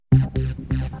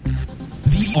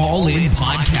The All In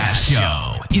Podcast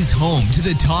Show is home to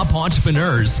the top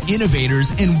entrepreneurs,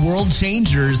 innovators, and world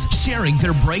changers sharing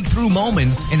their breakthrough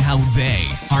moments and how they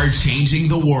are changing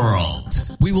the world.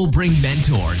 We will bring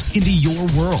mentors into your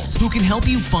world who can help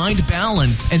you find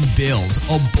balance and build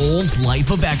a bold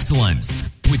life of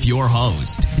excellence. With your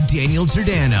host, Daniel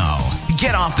Giordano.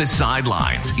 Get off the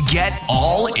sidelines. Get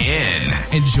all in.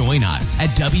 And join us at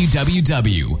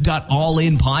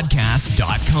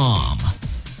www.allinpodcast.com.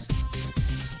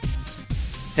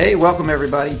 Hey, welcome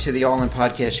everybody to the All In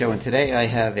Podcast Show. And today I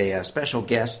have a special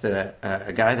guest, that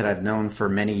a guy that I've known for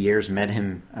many years. Met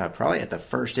him probably at the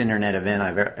first internet event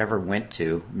I've ever went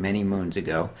to many moons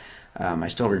ago. I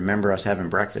still remember us having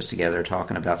breakfast together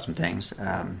talking about some things.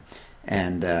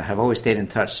 And have always stayed in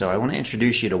touch. So I want to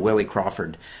introduce you to Willie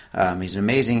Crawford. He's an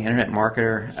amazing internet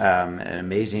marketer, an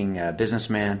amazing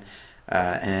businessman,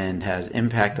 and has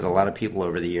impacted a lot of people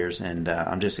over the years. And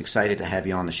I'm just excited to have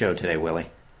you on the show today, Willie.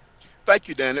 Thank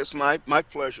you, Dan. It's my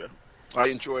pleasure. I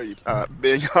enjoy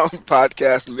being on the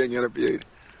podcast and being interviewed.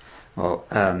 Well,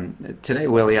 today,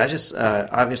 Willie, I just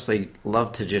obviously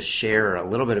love to just share a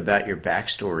little bit about your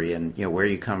backstory and where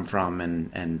you come from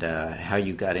and how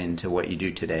you got into what you do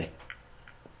today.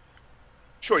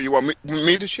 Sure. You want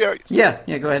me to share? Yeah.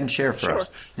 Go ahead and share for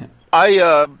us. Yeah.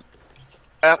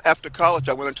 After college,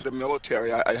 I went into the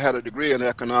military. I had a degree in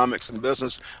economics and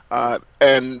business,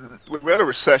 and we were in a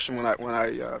recession when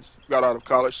I got out of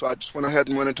college. So I just went ahead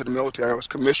and went into the military. I was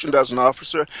commissioned as an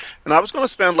officer, and I was going to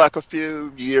spend like a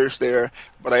few years there,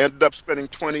 but I ended up spending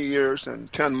 20 years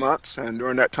and 10 months. And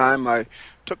during that time, I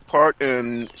took part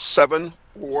in 7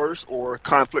 wars or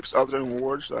conflicts other than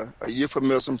wars, a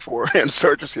euphemism for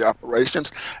insurgency operations.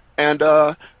 And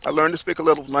I learned to speak a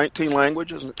little 19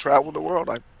 languages and traveled the world.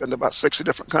 I've been to about 60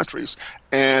 different countries.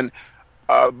 And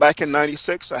back in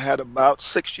 96, I had about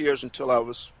 6 years until I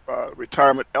was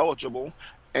retirement eligible.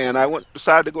 And I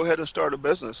decided to go ahead and start a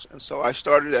business. And so I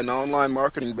started an online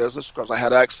marketing business because I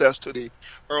had access to the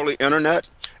early internet.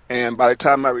 And by the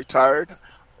time I retired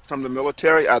from the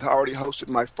military, I'd already hosted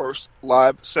my first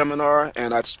live seminar,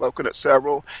 and I'd spoken at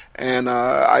several. And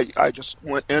I just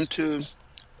went into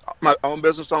my own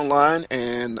business online,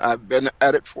 and I've been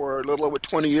at it for a little over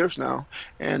 20 years now,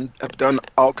 and I've done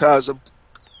all kinds of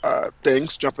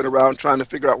things, jumping around, trying to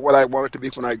figure out what I wanted to be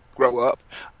when I grow up.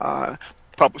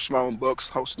 Published my own books,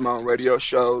 hosted my own radio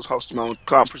shows, hosted my own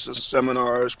conferences and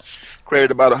seminars, created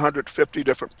about 150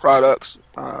 different products,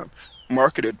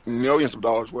 marketed millions of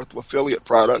dollars worth of affiliate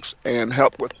products, and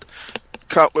helped with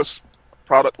countless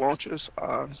product launches.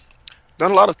 Done a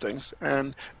lot of things.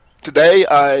 And today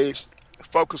I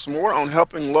focus more on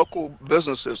helping local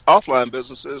businesses, offline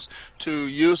businesses, to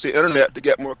use the internet to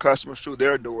get more customers through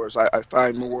their doors. I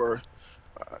find more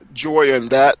joy in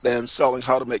that than selling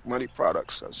how to make money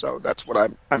products. So that's what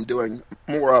I'm doing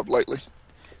more of lately.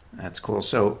 That's cool.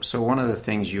 So one of the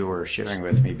things you were sharing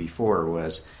with me before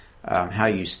was how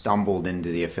you stumbled into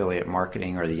the affiliate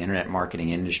marketing or the internet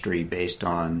marketing industry based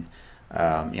on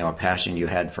a passion you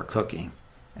had for cooking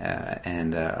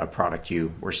and a product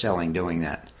you were selling doing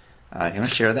that. You want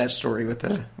to share that story with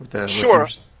the Sure.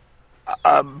 listeners?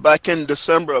 Back in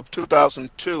December of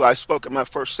 2002, I spoke at my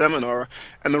first seminar,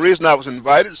 and the reason I was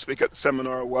invited to speak at the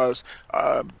seminar was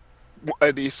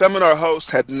the seminar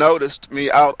host had noticed me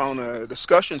out on a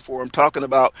discussion forum talking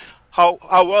about how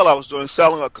well I was doing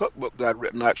selling a cookbook that I'd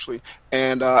written, actually.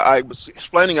 And I was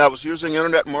explaining I was using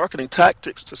internet marketing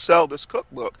tactics to sell this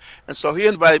cookbook. And so he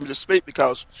invited me to speak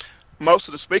because most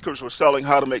of the speakers were selling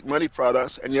how to make money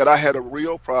products, and yet I had a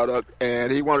real product,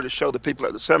 and he wanted to show the people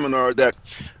at the seminar that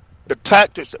the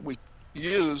tactics that we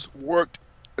use worked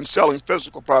in selling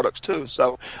physical products too.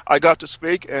 So I got to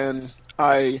speak, and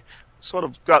I sort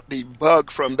of got the bug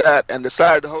from that and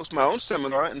decided to host my own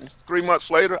seminar. And 3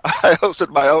 months later, I hosted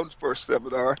my own first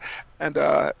seminar. And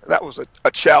that was a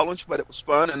challenge, but it was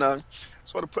fun. And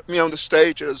sort of put me on the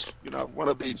stage as, one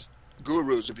of the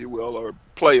gurus, if you will, or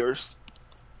players.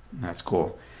 That's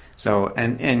cool. So,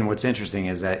 and what's interesting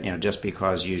is that, just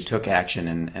because you took action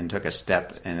and took a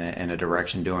step in a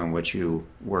direction doing what you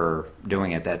were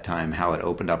doing at that time, how it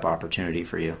opened up opportunity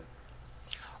for you.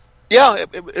 Yeah,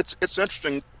 it's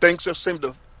interesting. Things just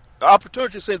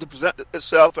opportunity seemed to present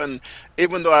itself, and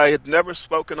even though I had never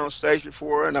spoken on stage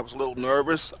before and I was a little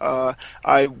nervous, I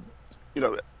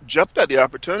jumped at the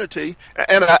opportunity.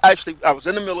 And I was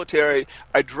in the military.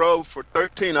 I drove for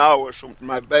 13 hours from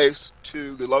my base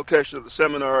to the location of the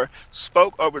seminar,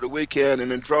 spoke over the weekend,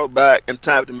 and then drove back in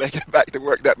time to make it back to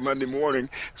work that Monday morning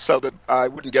so that I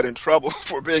wouldn't get in trouble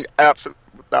for being absent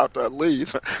without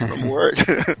leave from work.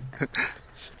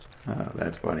 Oh,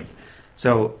 that's funny.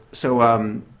 So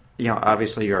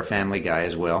obviously you're a family guy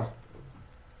as well.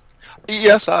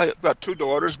 Yes, I've got two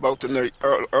daughters, both in their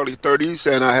early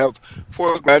 30s, and I have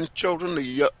four grandchildren.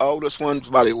 The oldest one's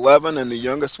about 11, and the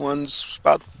youngest one's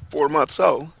about 4 months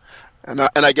old. And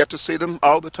I get to see them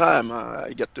all the time.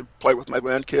 I get to play with my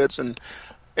grandkids and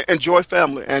enjoy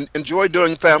family and enjoy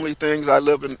doing family things. I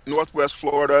live in Northwest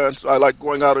Florida, and so I like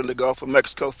going out in the Gulf of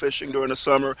Mexico fishing during the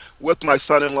summer with my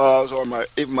son-in-laws or my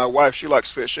even my wife. She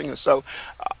likes fishing, and so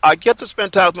I get to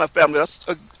spend time with my family. That's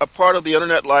a part of the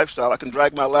internet lifestyle. I can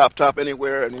drag my laptop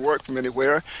anywhere and work from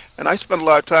anywhere, and I spend a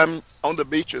lot of time on the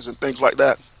beaches and things like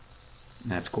that.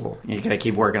 That's cool. You got to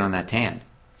keep working on that tan.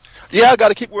 Yeah, I got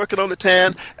to keep working on the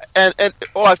tan, and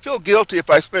I feel guilty if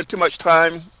I spend too much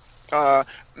time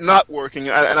not working,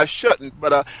 and I shouldn't.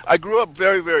 But I grew up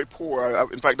very, very poor.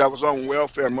 In fact, I was on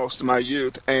welfare most of my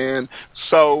youth, and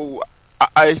so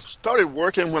I started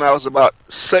working when I was about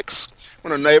 6.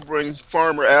 When a neighboring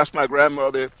farmer asked my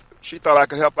grandmother if she thought I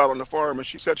could help out on the farm, and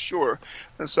she said sure.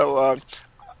 And so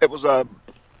it was a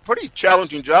pretty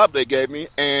challenging job they gave me,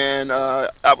 and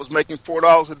I was making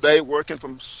 $4 a day, working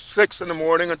from 6 in the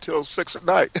morning until 6 at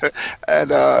night, and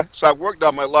so I worked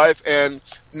all my life. And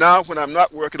now, when I'm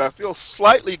not working, I feel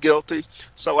slightly guilty,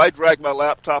 so I drag my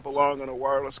laptop along on a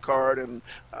wireless card and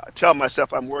tell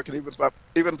myself I'm working,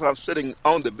 even if I'm sitting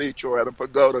on the beach or at a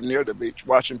pagoda near the beach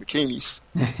watching bikinis.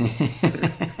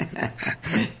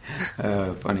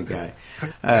 Funny guy.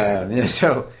 Yeah,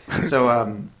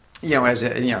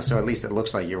 so at least it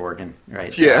looks like you're working,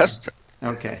 right? Yes.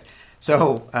 Okay.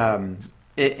 So,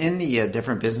 in the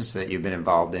different businesses that you've been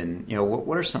involved in,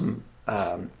 what are some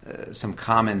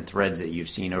common threads that you've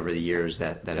seen over the years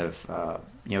that have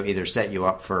either set you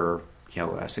up for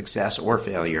success or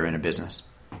failure in a business?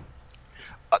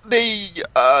 The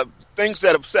things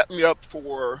that have set me up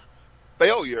for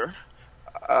failure.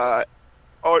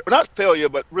 Or not failure,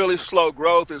 but really slow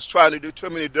growth is trying to do too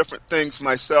many different things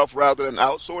myself rather than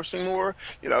outsourcing more.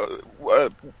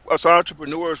 As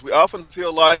entrepreneurs, we often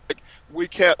feel like we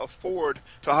can't afford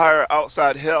to hire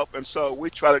outside help, and so we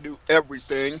try to do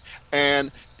everything, and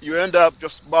you end up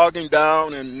just bogging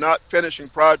down and not finishing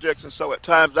projects. And so at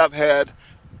times I've had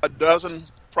a dozen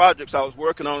projects I was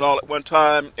working on all at one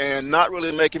time and not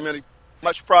really making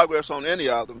much progress on any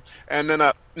of them. And then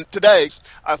today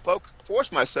I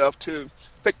force myself to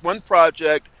pick one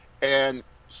project and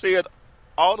see it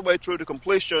all the way through to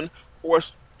completion, or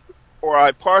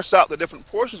I parse out the different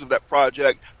portions of that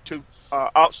project to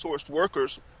outsourced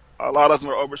workers. A lot of them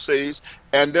are overseas,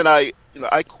 and then I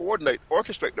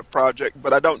orchestrate the project,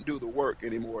 but I don't do the work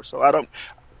anymore. So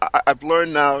I've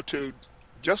learned now to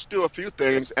just do a few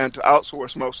things and to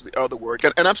outsource most of the other work.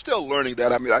 And I'm still learning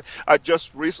that. I mean, I just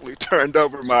recently turned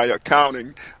over my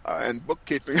accounting and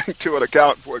bookkeeping to an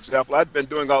accountant, for example. I'd been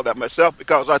doing all that myself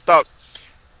because I thought,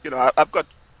 I've got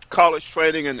college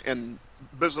training in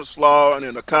business law and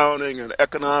in accounting and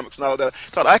economics and all that. I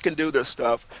thought I can do this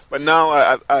stuff. But now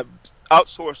I've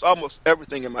outsourced almost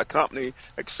everything in my company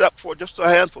except for just a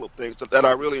handful of things that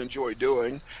I really enjoy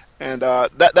doing. And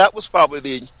that was probably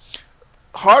the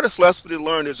hardest lesson to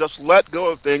learn, is just let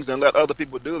go of things and let other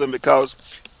people do them, because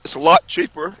it's a lot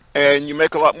cheaper and you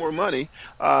make a lot more money.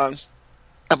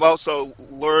 I've also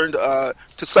learned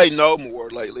to say no more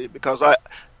lately, because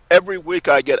every week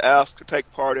I get asked to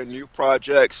take part in new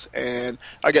projects, and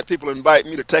I get people invite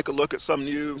me to take a look at some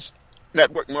new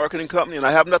network marketing company, and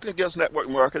I have nothing against network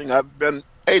marketing. I've been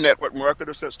a network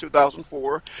marketer since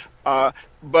 2004,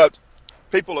 but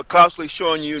people are constantly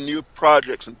showing you new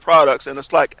projects and products, and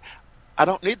it's like, I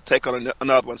don't need to take on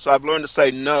another one. So I've learned to say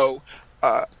no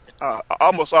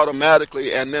almost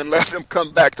automatically, and then let them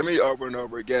come back to me over and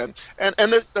over again. And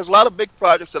there's a lot of big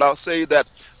projects that I'll see that,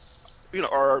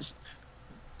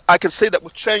 I can see that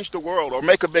will change the world or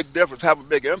make a big difference, have a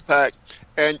big impact.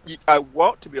 And I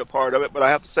want to be a part of it, but I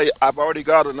have to say I've already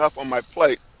got enough on my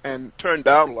plate and turned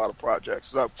down a lot of projects.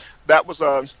 So that was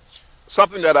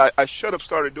something that I should have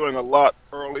started doing a lot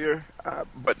earlier,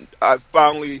 but it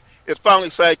finally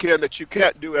sank in that you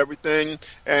can't do everything,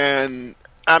 and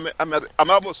I'm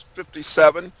almost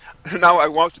 57. Now I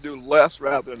want to do less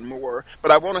rather than more,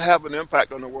 but I want to have an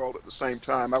impact on the world at the same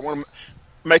time. I want to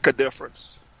make a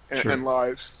difference in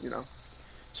lives,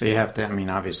 So you have to,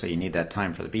 obviously you need that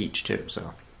time for the beach too,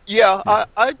 so. Yeah,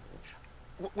 I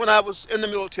when I was in the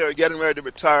military getting ready to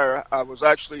retire, I was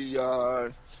actually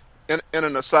in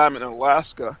an assignment in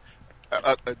Alaska,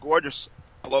 a gorgeous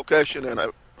location, and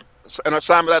an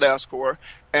assignment I'd asked for,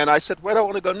 and I said, where do I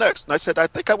want to go next? And I said, I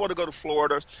think I want to go to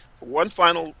Florida for one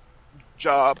final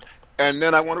job, and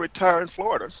then I want to retire in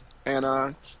Florida.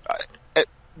 And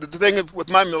the thing with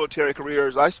my military career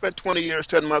is I spent 20 years,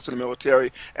 10 months in the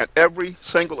military, and every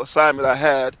single assignment I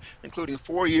had, including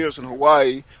 4 years in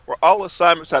Hawaii, were all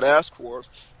assignments I'd asked for.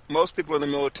 Most people in the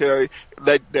military,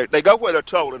 they go where they're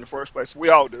told in the first place. We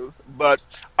all do. But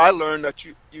I learned that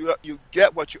you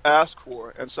get what you ask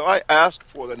for. And so I asked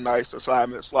for the nice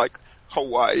assignments like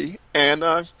Hawaii, and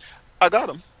I got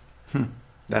them.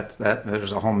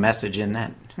 There's a whole message in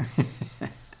that.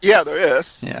 Yeah, there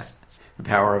is. Yeah, the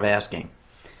power of asking.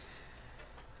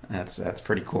 That's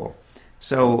pretty cool.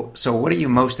 So what are you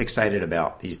most excited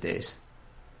about these days?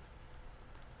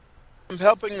 I'm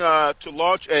helping to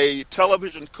launch a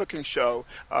television cooking show.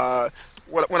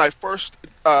 When I first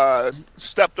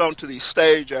stepped onto the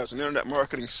stage as an internet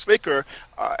marketing speaker,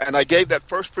 and I gave that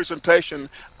first presentation,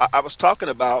 I was talking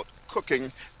about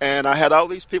cooking, and I had all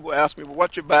these people ask me, well,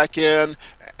 what's your back end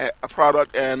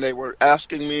product? And they were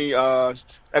asking me,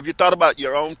 have you thought about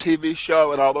your own TV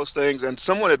show and all those things? And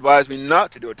someone advised me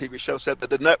not to do a TV show, said that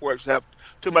the networks have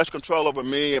too much control over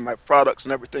me and my products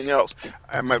and everything else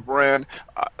and my brand.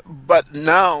 But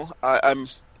now I'm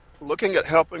looking at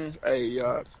helping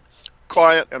a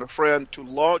client and a friend to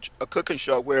launch a cooking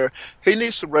show where he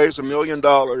needs to raise $1 million.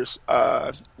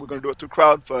 We're going to do it through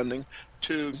crowdfunding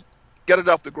to get it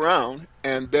off the ground,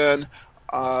 and then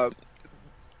a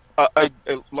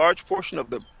large portion of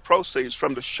the proceeds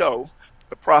from the show,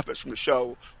 the profits from the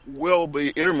show, will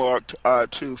be earmarked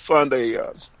to fund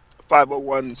a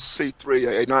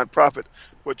 501c3, a nonprofit,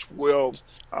 which will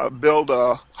build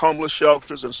homeless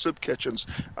shelters and soup kitchens.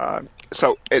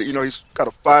 So he's got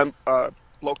to find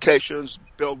locations,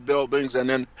 build buildings, and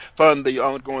then fund the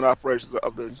ongoing operations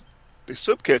of the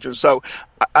soup kitchen. So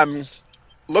I'm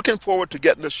looking forward to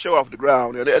getting this show off the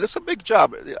ground, and it's a big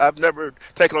job. I've never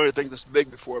taken on anything this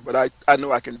big before, but I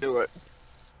know I can do it.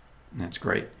 That's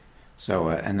great. So,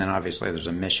 and then obviously there's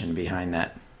a mission behind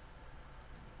that.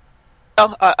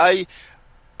 Well, I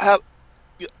have.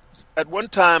 At one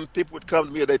time, people would come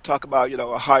to me and they'd talk about,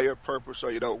 a higher purpose,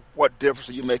 or what difference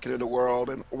are you making in the world,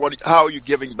 and how are you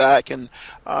giving back? And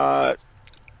I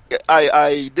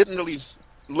didn't really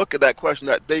look at that question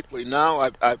that deeply.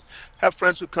 Now I have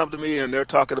friends who come to me and they're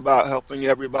talking about helping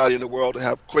everybody in the world to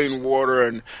have clean water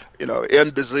and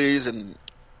end disease and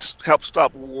help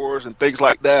stop wars and things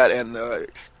like that, and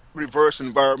reverse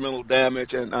environmental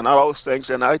damage and all those things.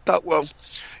 And I thought, well,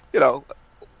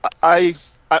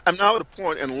 I'm now at a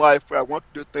point in life where I want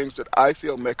to do things that I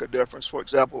feel make a difference. For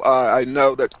example, I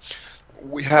know that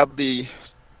we have the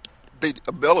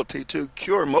ability to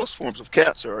cure most forms of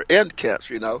cancer or end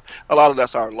cancer. A lot of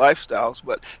that's our lifestyles,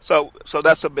 but so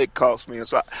that's a big cause for me. And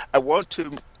so I want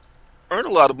to earn a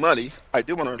lot of money. I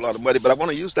do want to earn a lot of money, but I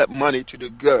want to use that money to do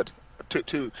good,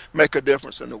 to make a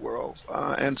difference in the world.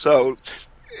 And so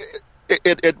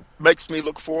it makes me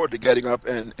look forward to getting up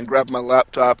and grabbing my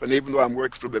laptop. And even though I'm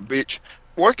working from the beach,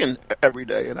 working every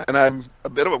day, and I'm a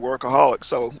bit of a workaholic,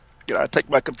 so I take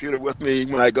my computer with me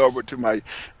when I go over to my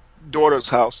daughter's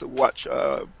house to watch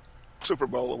Super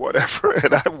Bowl or whatever,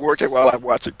 and I'm working while I'm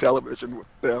watching television with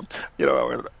them,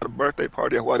 at a birthday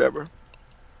party or whatever.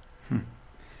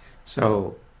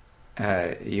 So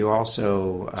you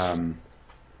also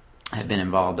have been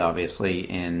involved, obviously,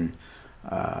 in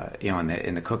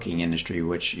in the cooking industry,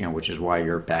 which is why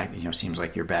you're back. Seems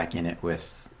like you're back in it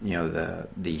with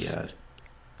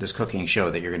this cooking show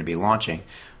that you're going to be launching.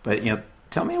 But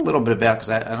tell me a little bit about, because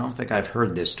I don't think I've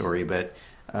heard this story, but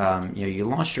you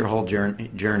launched your whole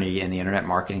journey in the internet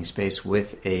marketing space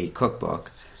with a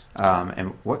cookbook,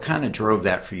 and what kind of drove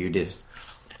that for you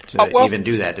to even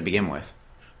do that to begin with?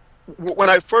 When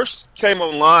I first came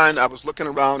online, I was looking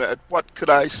around at what could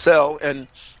I sell, and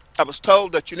I was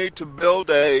told that you need to build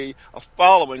a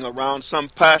following around some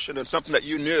passion and something that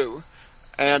you knew,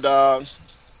 and a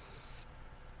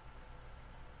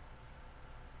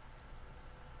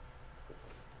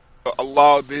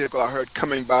loud vehicle I heard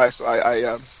coming by, so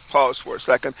I paused for a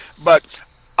second. But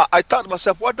I thought to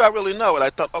myself, what do I really know? And I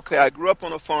thought, okay, I grew up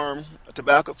on a farm, a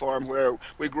tobacco farm, where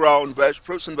we grown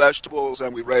fruits and vegetables,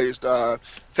 and we raised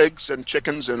pigs and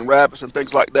chickens and rabbits and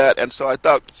things like that. And so I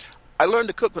thought, I learned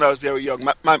to cook when I was very young.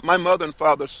 My mother and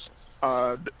father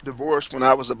divorced when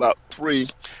I was about 3,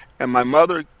 and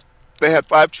they had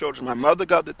 5 children. My mother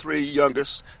got the 3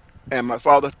 youngest, and my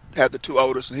father had the 2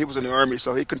 oldest, and he was in the Army,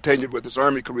 so he continued with his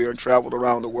Army career and traveled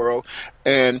around the world.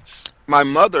 And my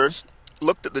mother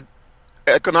looked at the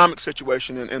economic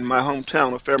situation in my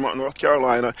hometown of Fairmont, North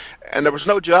Carolina, and there was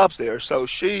no jobs there. So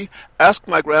she asked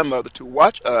my grandmother to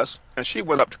watch us, and she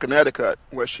went up to Connecticut,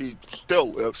 where she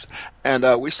still lives, and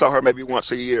we saw her maybe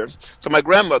once a year. So my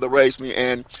grandmother raised me,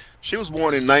 and she was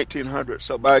born in 1900,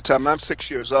 so by the time I'm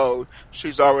 6 years old,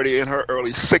 she's already in her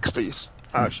early 60s.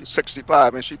 She's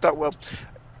 65, and she thought, well,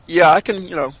 yeah, I can,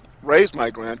 raise my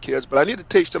grandkids, but I need to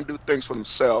teach them to do things for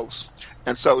themselves.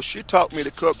 And so she taught me to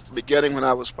cook beginning when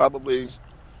I was probably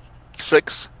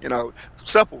 6,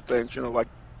 simple things, like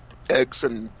eggs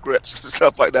and grits and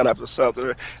stuff like that. I was a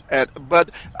southerner,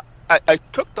 but I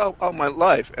cooked all my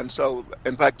life, and so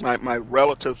in fact my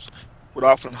relatives would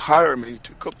often hire me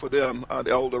to cook for them, the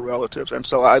older relatives, and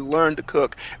so I learned to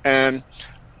cook. And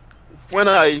when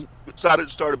I decided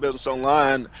to start a business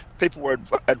online, people were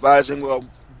advising, well,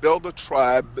 build a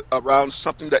tribe around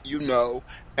something that you know,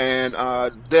 and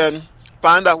then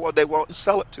find out what they want and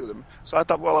sell it to them. So I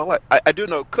thought, well, I do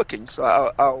know cooking,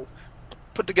 so I'll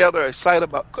put together a site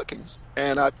about cooking.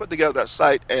 And I put together that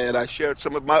site, and I shared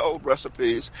some of my old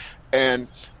recipes. And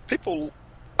people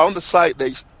on the site,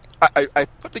 I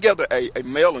put together a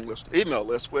mailing list, email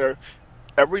list, where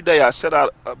every day I set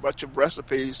out a bunch of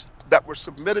recipes that were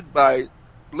submitted by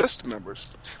list members.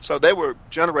 So they were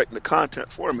generating the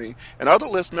content for me, and other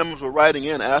list members were writing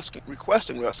in,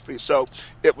 requesting recipes. So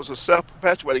it was a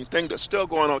self-perpetuating thing that's still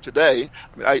going on today.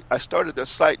 I started this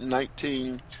site in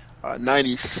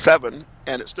 1997,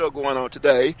 and it's still going on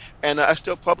today. And I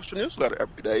still publish a newsletter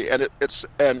every day. And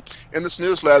and in this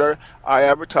newsletter, I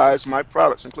advertise my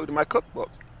products, including my cookbook,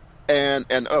 and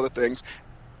other things.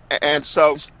 And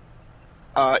so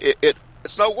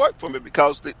it's no work for me,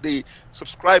 because the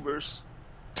subscribers,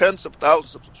 tens of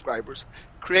thousands of subscribers,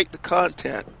 create the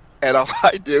content, and all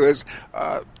I do is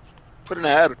put an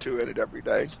ad or two in it every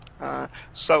day.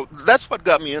 So that's what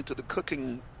got me into the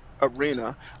cooking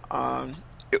arena.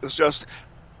 It was just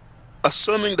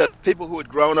assuming that people who had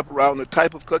grown up around the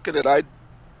type of cooking that I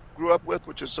grew up with,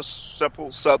 which is just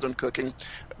simple Southern cooking,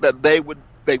 that they went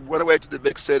away to the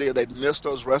big city and they'd miss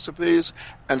those recipes.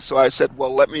 And so I said,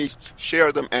 well, let me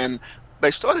share them. And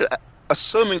they started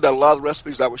assuming that a lot of the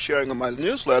recipes I was sharing in my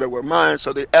newsletter were mine.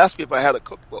 So they asked me if I had a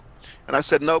cookbook. And I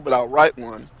said, no, but I'll write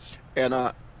one. And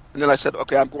then I said,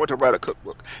 okay, I'm going to write a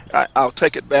cookbook. I'll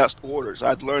take advanced orders.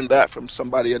 I'd learned that from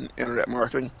somebody in internet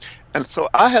marketing. And so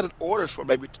I had orders for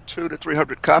maybe 200 to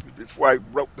 300 copies before I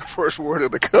wrote the first word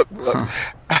of the cookbook.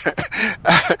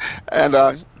 Huh. and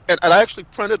I actually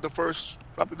printed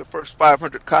probably the first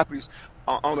 500 copies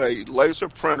on a laser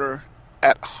printer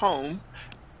at home,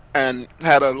 and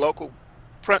had a local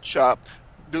print shop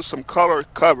do some color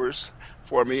covers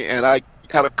for me. And I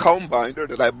had a comb binder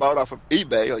that I bought off of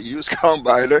eBay, a used comb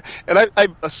binder, and I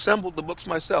assembled the books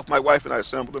myself. My wife and I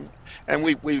assembled them, and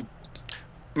we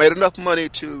made enough money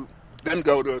to then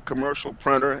go to a commercial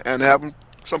printer and have them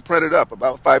some printed up,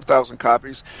 about 5,000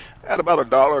 copies, at about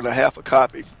 $1.50 a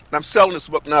copy. And I'm selling this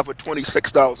book now for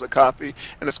 $26 a copy,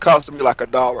 and it's costing me like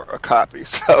 $1 a copy.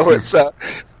 So it's a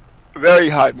very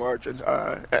high margin,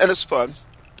 and it's fun.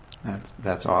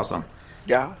 That's awesome.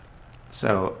 Yeah.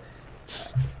 So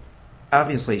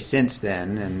obviously, since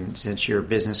then, and since your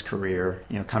business career,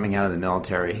 coming out of the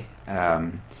military,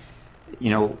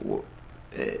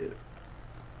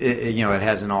 it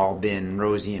hasn't all been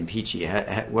rosy and peachy.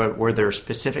 Were there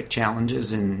specific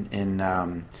challenges in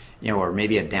or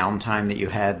maybe a downtime that you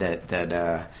had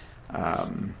that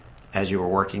as you were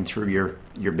working through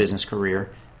your business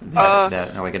career,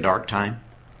 that like a dark time?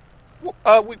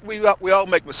 We all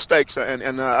make mistakes,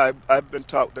 and I've been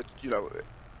taught that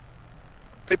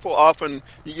people often,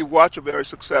 you watch a very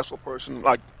successful person,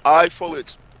 like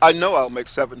I know I'll make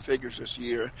 7 figures this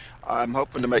year. I'm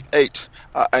hoping to make 8.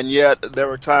 And yet there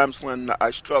were times when I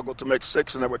struggled to make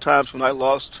 6, and there were times when I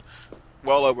lost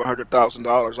well over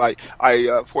 $100,000.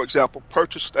 I for example,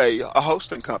 purchased a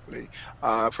hosting company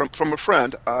from a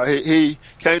friend. He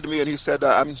came to me and he said,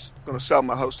 I'm going to sell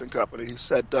my hosting company. He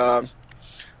said,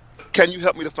 can you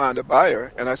help me to find a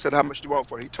buyer? And I said, how much do you want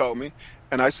for it? He told me.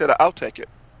 And I said, I'll take it.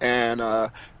 And I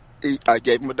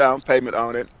gave him a down payment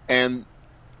on it. And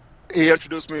he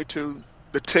introduced me to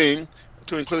the team,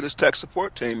 to include his tech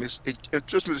support team. He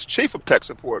introduced me to his chief of tech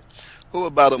support, who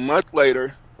about a month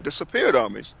later disappeared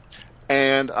on me.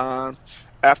 And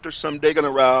after some digging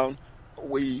around,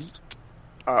 one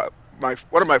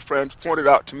of my friends pointed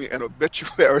out to me an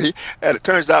obituary, and it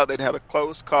turns out they'd had a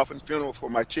closed coffin funeral for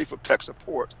my chief of tech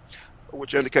support,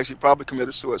 which indicates he probably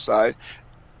committed suicide.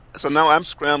 So now I'm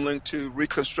scrambling to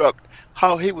reconstruct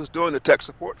how he was doing the tech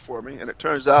support for me, and it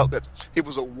turns out that he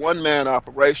was a one-man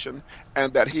operation,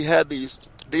 and that he had these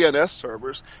DNS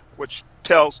servers, which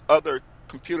tells other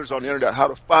computers on the internet how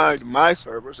to find my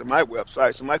servers and my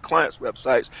websites and my clients'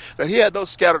 websites, that he had those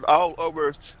scattered all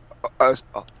over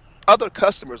other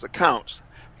customers' accounts.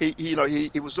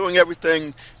 He was doing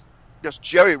everything, just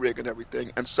jerry-rigging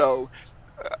everything, and so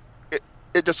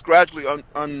it just gradually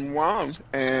unwound,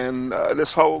 and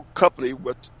this whole company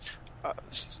with uh,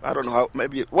 I don't know how,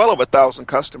 maybe well over 1,000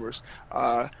 customers,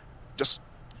 just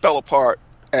fell apart.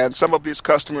 And some of these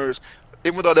customers,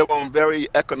 even though they were on very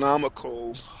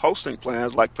economical hosting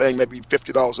plans, like paying maybe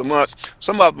 $50 a month,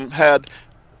 some of them had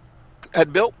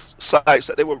built sites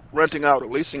that they were renting out or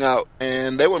leasing out,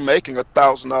 and they were making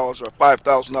 $1,000 or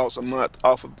 $5,000 a month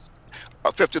off of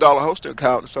a $50 hosting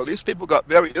account. So these people got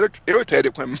very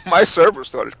irritated when my server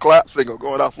started collapsing or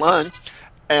going offline,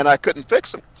 and I couldn't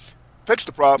fix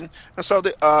the problem. And so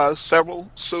several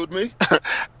sued me,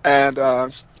 and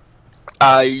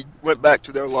I went back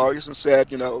to their lawyers and said,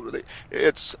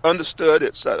 it's understood,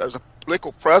 there's a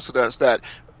legal precedence that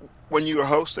when you are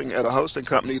hosting at a hosting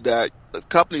company, that the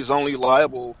company is only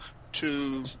liable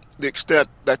to the extent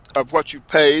that of what you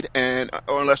paid, and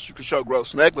or unless you can show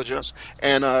gross negligence.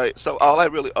 And so all I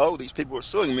really owe these people who are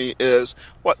suing me is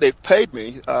what they've paid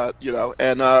me,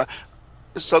 And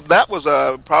so that was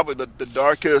probably the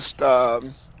darkest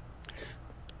thing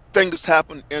that's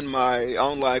happened in my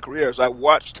online career. As I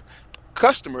watched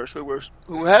customers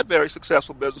who had very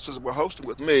successful businesses and were hosting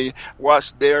with me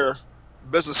watch their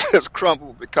businesses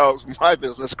crumble because my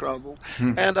business crumbled.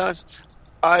 And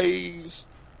I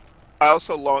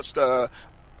also launched a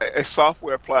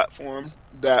software platform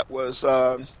that was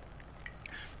a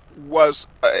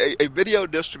video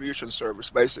distribution service,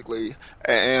 basically.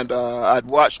 And I'd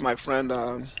watched my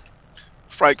friend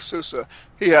Frank Sousa.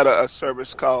 He had a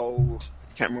service called,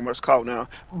 I can't remember what it's called now.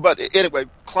 But anyway,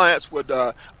 clients would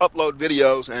upload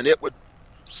videos, and it would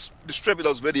distribute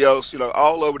those videos,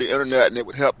 all over the internet, and it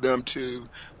would help them to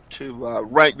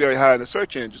rank very high in the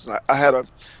search engines. And I had an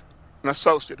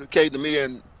associate who came to me,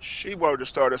 and she wanted to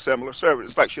start a similar service.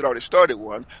 In fact, she'd already started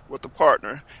one with a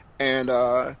partner, and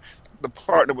the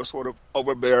partner was sort of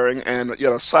overbearing and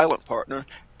a silent partner,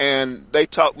 and they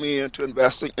talked me into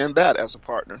investing in that as a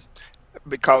partner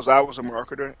because I was a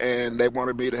marketer, and they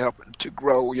wanted me to help it to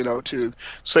grow, to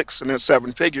 6 and then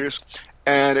 7 figures.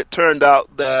 And it turned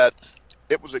out that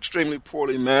it was extremely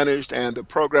poorly managed, and the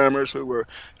programmers who were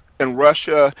in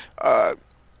Russia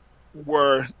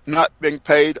were not being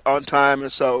paid on time,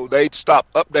 and so they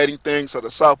stopped updating things, so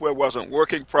the software wasn't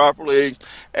working properly,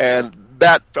 and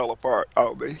that fell apart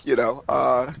on me,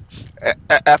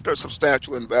 after a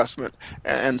substantial investment.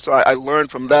 And so I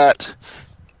learned from that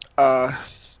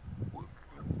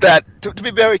that to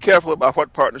be very careful about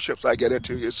what partnerships I get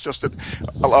into. It's just that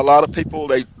a lot of people,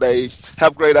 they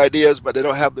have great ideas, but they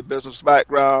don't have the business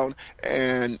background,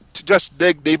 and to just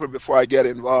dig deeper before I get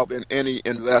involved in any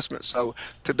investment. So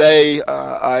today,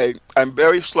 I'm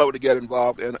very slow to get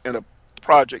involved in a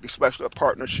project, especially a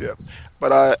partnership.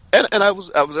 But I was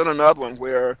in another one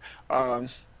where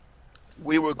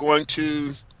we were going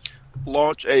to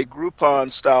launch a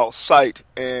Groupon style site,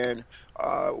 and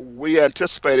we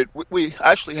anticipated, we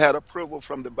actually had approval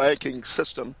from the banking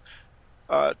system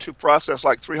to process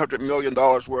like $300 million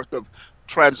worth of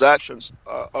transactions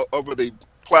over the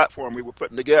platform we were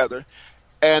putting together.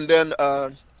 And then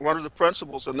one of the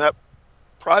principals in that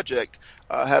project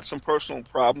had some personal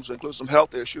problems, including some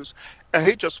health issues, and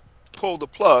he just pulled the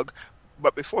plug.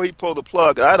 But before he pulled the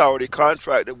plug, I'd already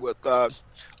contracted with a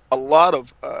lot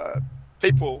of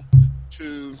people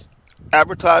to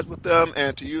advertise with them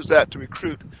and to use that to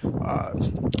recruit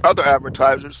other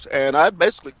advertisers. And I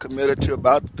basically committed to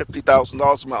about $50,000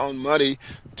 of my own money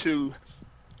to,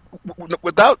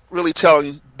 without really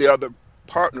telling the other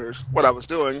partners what I was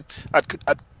doing,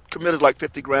 I'd committed like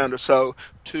 50 grand or so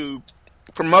to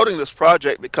promoting this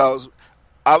project because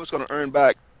I was going to earn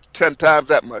back 10 times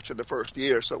that much in the first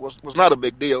year. So it was not a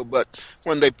big deal. But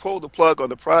when they pulled the plug on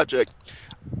the project,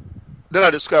 then I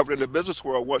discovered in the business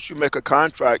world, once you make a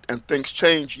contract and things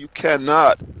change, you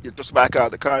just back out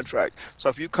of the contract. So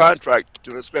if you contract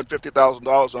to spend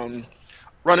 $50,000 on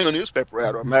running a newspaper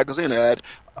ad or a magazine ad,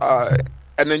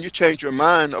 and then you change your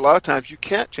mind, a lot of times you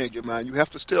can't change your mind. You have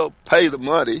to still pay the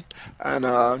money. And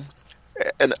I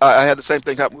had the same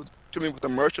thing happen to me with a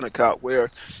merchant account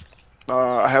where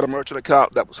I had a merchant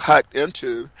account that was hacked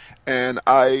into, and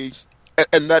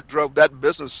that drove that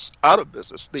business out of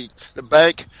business. The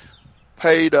bank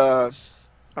paid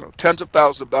tens of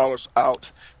thousands of dollars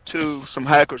out to some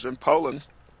hackers in Poland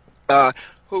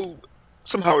who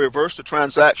somehow reversed the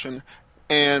transaction,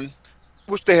 and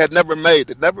which they had never made.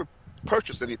 They'd never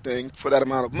purchased anything for that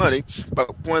amount of money.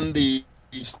 But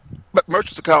but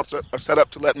merchants accounts are set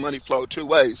up to let money flow two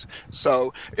ways.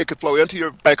 So it could flow into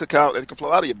your bank account and it can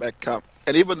flow out of your bank account.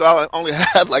 And even though I only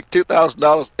had like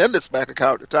 $2,000 in this bank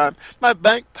account at the time, my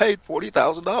bank paid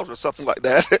 $40,000 or something like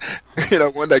that,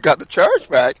 when they got the charge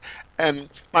back. And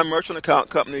my merchant account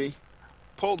company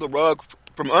pulled the rug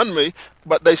from under me,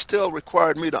 but they still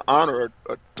required me to honor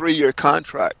a 3-year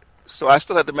contract. So I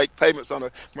still had to make payments on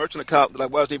a merchant account that I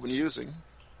wasn't even using.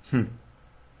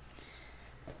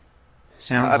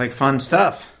 Sounds like fun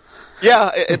stuff.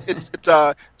 Yeah, it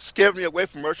scared me away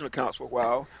from merchant accounts for a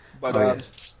while. But,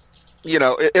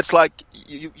 it's like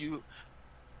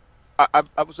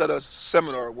I was at a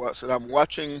seminar once, and I'm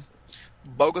watching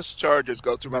bogus charges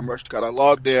go through my merchant account. I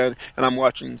logged in, and I'm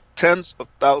watching tens of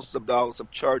thousands of dollars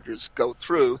of charges go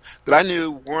through that I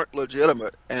knew weren't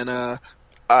legitimate. And I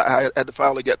had to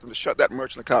finally get them to shut that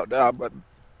merchant account down. But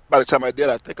by the time I did,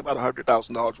 I think about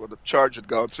 $100,000 worth of charge had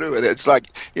gone through. And it's like,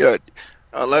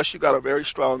 unless you got a very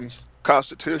strong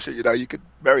constitution, you could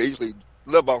very easily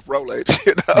live off Rolaids,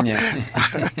 Yeah.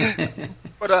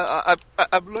 But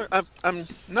I've learned I'm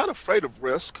not afraid of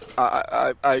risk.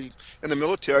 I in the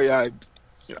military I've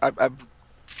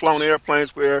flown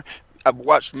airplanes where I've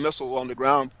watched missiles on the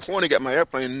ground pointing at my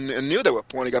airplane and knew they were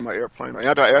pointing at my airplane, my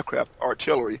anti-aircraft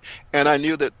artillery, and I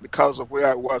knew that because of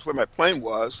where my plane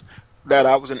was, that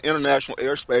I was in international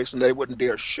airspace and they wouldn't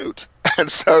dare shoot,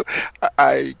 and so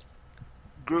I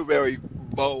grew very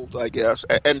bold, I guess.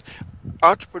 And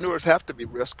entrepreneurs have to be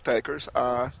risk takers.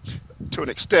 To an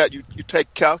extent, you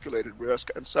take calculated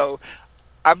risk. And so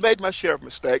I've made my share of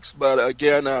mistakes. But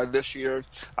again, this year,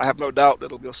 I have no doubt that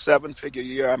it'll be a 7-figure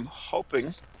year. I'm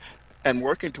hoping and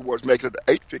working towards making it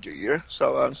an 8-figure year.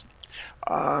 So,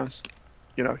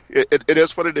 it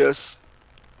is what it is.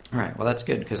 All right. Well, that's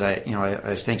good because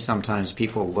I think sometimes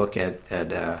people look at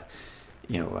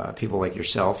people like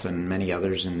yourself and many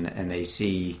others, and they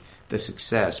see the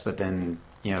success, but then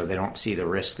they don't see the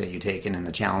risk that you've taken and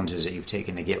the challenges that you've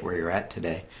taken to get where you're at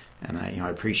today. And I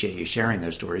appreciate you sharing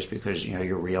those stories because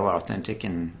you're real, authentic,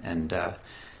 and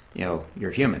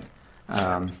you're human.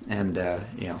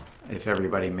 If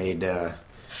everybody made the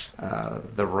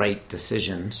right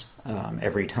decisions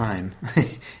every time,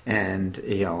 and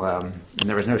and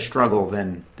there was no struggle,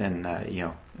 then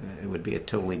it would be a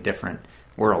totally different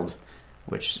world.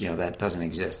 Which that doesn't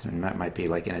exist, and that might be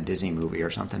like in a Disney movie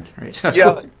or something, right?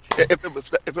 Yeah, if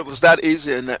it was that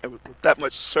easy and with that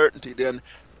much certainty, then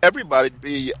everybody'd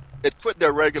quit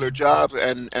their regular jobs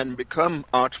and become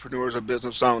entrepreneurs or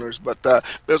business owners. But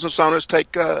business owners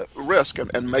take risk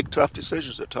and make tough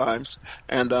decisions at times,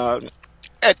 and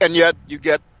yet you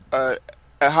get a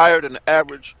higher than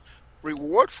average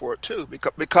reward for it too,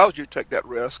 because you take that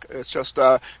risk. It's just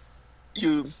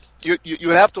You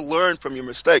have to learn from your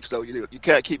mistakes, though. You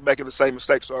can't keep making the same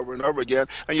mistakes over and over again.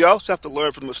 And you also have to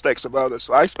learn from the mistakes of others.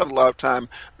 So I spend a lot of time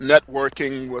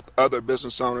networking with other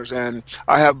business owners, and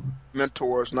I have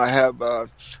mentors, and I have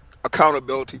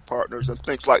accountability partners and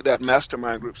things like that,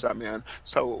 mastermind groups I'm in.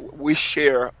 So we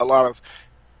share a lot of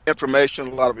information,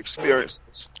 a lot of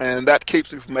experiences, and that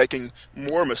keeps me from making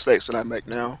more mistakes than I make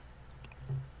now.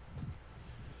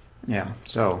 Yeah,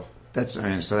 so that's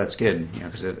good,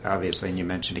 because obviously, and you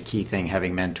mentioned a key thing,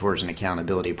 having mentors and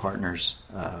accountability partners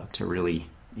to really,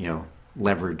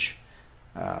 leverage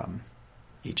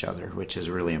each other, which is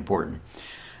really important.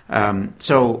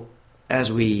 So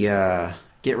as we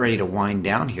get ready to wind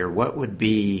down here, what would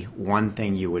be one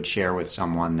thing you would share with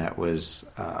someone that was,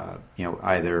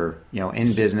 either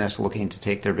in business, looking to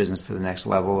take their business to the next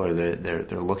level, or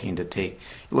they're looking to take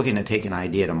an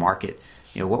idea to market?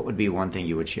 What would be one thing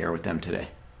you would share with them today?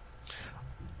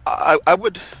 I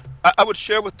would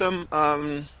share with them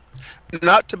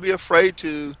not to be afraid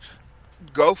to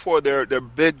go for their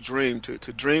big dream, to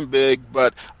dream big,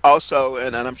 but also,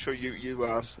 and I'm sure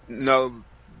you know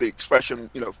the expression,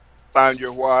 find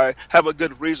your why, have a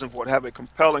good reason for it, have a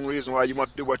compelling reason why you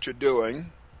want to do what you're doing.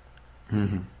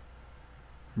 Mm-hmm.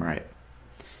 Right.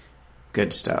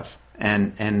 Good stuff.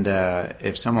 And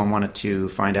if someone wanted to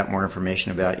find out more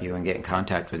information about you and get in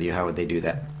contact with you, how would they do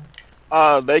that?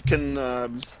 They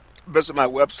can visit my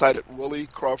website at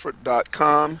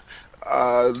williecrawford.com.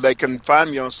 They can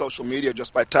find me on social media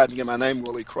just by typing in my name,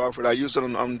 Willie Crawford. I use it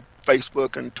on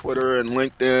Facebook and Twitter and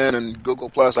LinkedIn and Google+.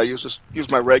 I use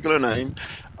my regular name.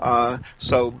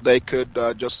 So they could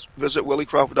just visit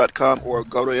williecrawford.com or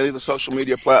go to any of the social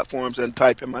media platforms and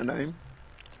type in my name.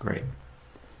 Great.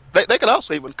 They could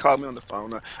also even call me on the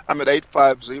phone. I'm at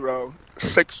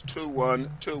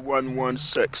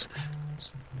 850-621-2116.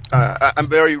 I'm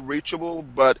very reachable,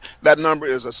 but that number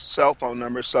is a cell phone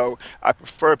number, so I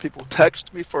prefer people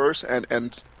text me first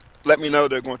and let me know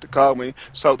they're going to call me,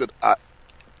 so that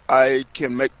I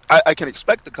can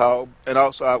expect the call, and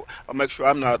also I'll make sure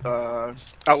I'm not.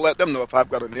 I'll let them know if I've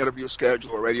got an interview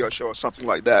schedule or a radio show or something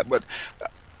like that. But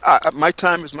my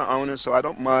time is my own, and so I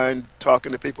don't mind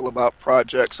talking to people about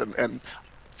projects and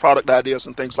product ideas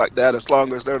and things like that, as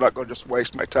long as they're not going to just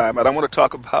waste my time. I don't want to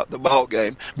talk about the ball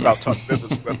game, but I'll talk business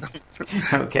with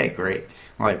them. Okay, great.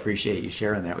 Well, I appreciate you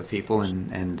sharing that with people,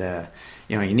 and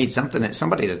you know, you need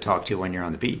somebody to talk to when you're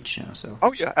on the beach. You know, so.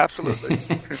 Oh yeah, absolutely.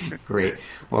 Great.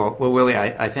 Well, Willie,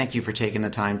 I thank you for taking the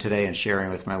time today and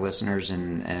sharing with my listeners,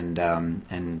 and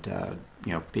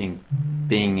you know,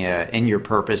 being in your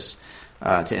purpose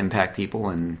to impact people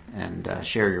and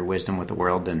share your wisdom with the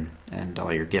world and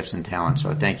all your gifts and talents.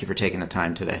 So thank you for taking the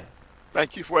time today.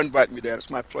 Thank you for inviting me, Dan. It's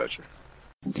my pleasure.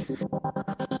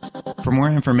 For more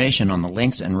information on the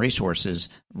links and resources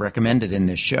recommended in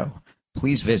this show,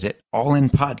 please visit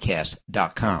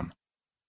allinpodcast.com.